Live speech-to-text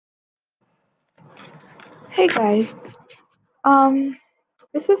Hey guys, um,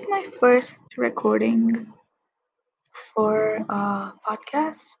 this is my first recording for a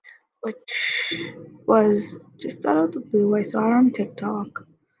podcast, which was just out of the blue. I saw it on TikTok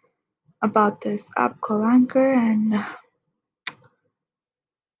about this app called Anchor, and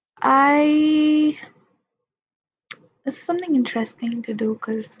I it's something interesting to do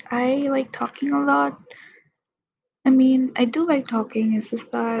because I like talking a lot. I mean, I do like talking. It's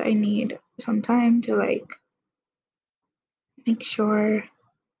just that I need some time to like make sure.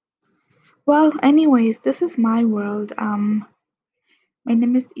 Well, anyways, this is my world. My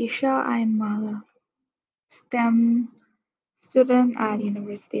name is Isha. I'm a STEM student at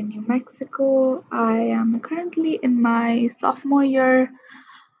University of New Mexico. I am currently in my sophomore year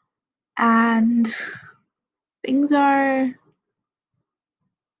and things are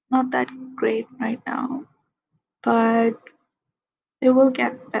not that great right now, but they will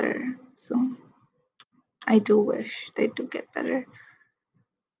get better soon. I do wish they do get better.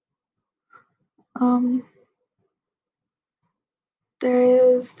 Um,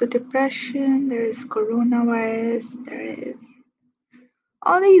 there is the depression, there is coronavirus, there is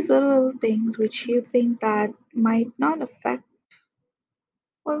all these little things which you think that might not affect.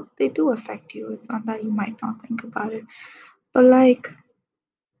 Well, they do affect you. It's not that you might not think about it. But like,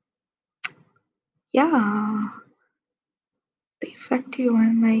 yeah, they affect you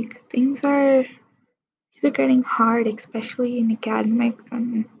and like things are getting hard, especially in academics,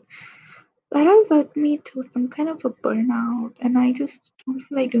 and that has led me to some kind of a burnout, and I just don't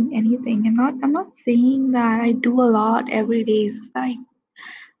feel like doing anything. And not I'm not saying that I do a lot every day. It's just that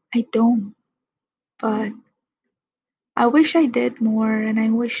I don't. But I wish I did more, and I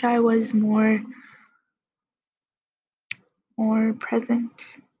wish I was more present.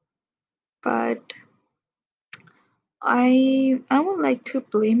 But I would like to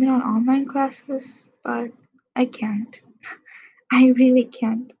blame it on online classes, but I can't. I really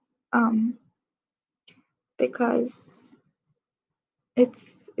can't. Um, because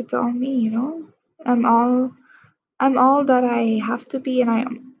it's all me, you know. I'm all I'm all that I have to be, and I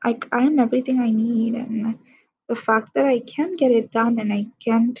am everything I need. And the fact that I can't get it done, and I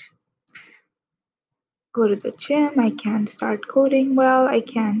can't go to the gym, I can't start coding well, I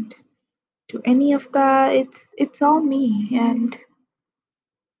can't do any of that. It's all me, and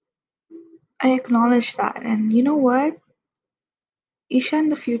I acknowledge that. And you know what, Isha, in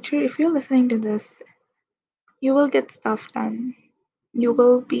the future, if you're listening to this, you will get stuff done. You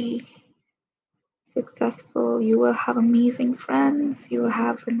will be successful. You will have amazing friends. You will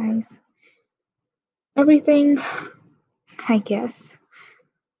have a nice everything, I guess.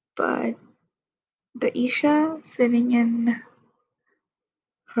 But the Isha sitting in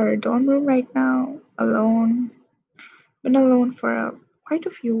her dorm room right now, alone, been alone for quite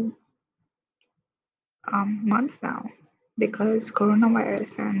a few months now because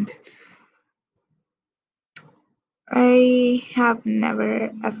coronavirus, and I have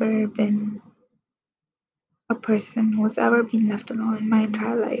never ever been a person who's ever been left alone in my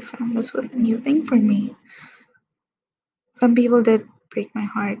entire life, and this was a new thing for me. Some people did break my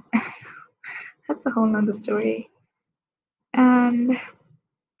heart. That's a whole nother story. And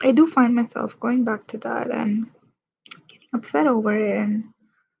I do find myself going back to that and getting upset over it. And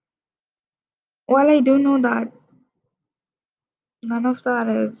while I do know that none of that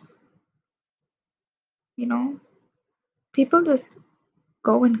is, you know, people just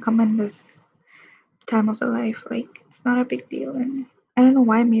go and come in this time of the life. Like, it's not a big deal. And I don't know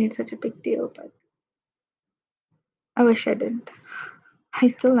why I made it such a big deal, but I wish I didn't. I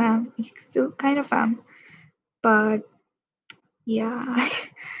still am. I still kind of am. But yeah,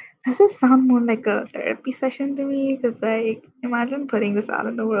 does this sound more like a therapy session to me? Because, like, imagine putting this out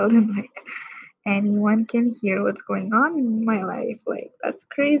in the world and, like, anyone can hear what's going on in my life. Like, that's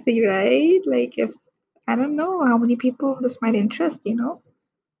crazy, right? Like, if I don't know how many people this might interest, you know?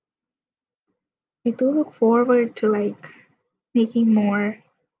 I do look forward to, like, making more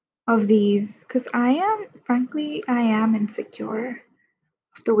of these because frankly, I am insecure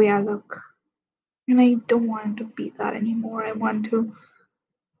of the way I look. And I don't want to be that anymore. I want to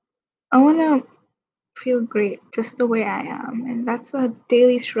feel great just the way I am. And that's a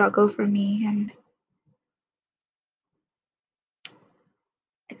daily struggle for me. And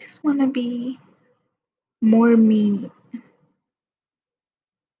I just want to be more me.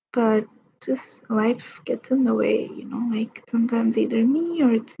 But just life gets in the way, you know, like sometimes either me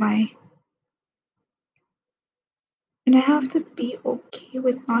or it's my. And I have to be okay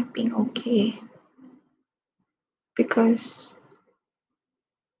with not being okay because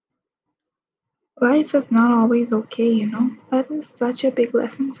life is not always okay, you know. That is such a big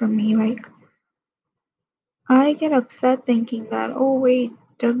lesson for me. Like, I get upset thinking that, oh, wait,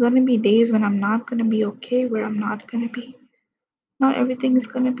 there are gonna be days when I'm not gonna be okay, where I'm not gonna be, not everything is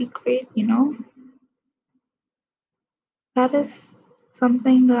gonna be great, you know? That is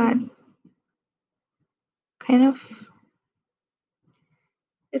something that kind of,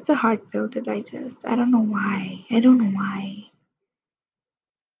 it's a hard pill to digest. I don't know why. I don't know why.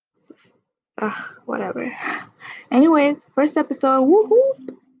 It's just, ugh, whatever. Anyways, first episode,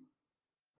 woohoo!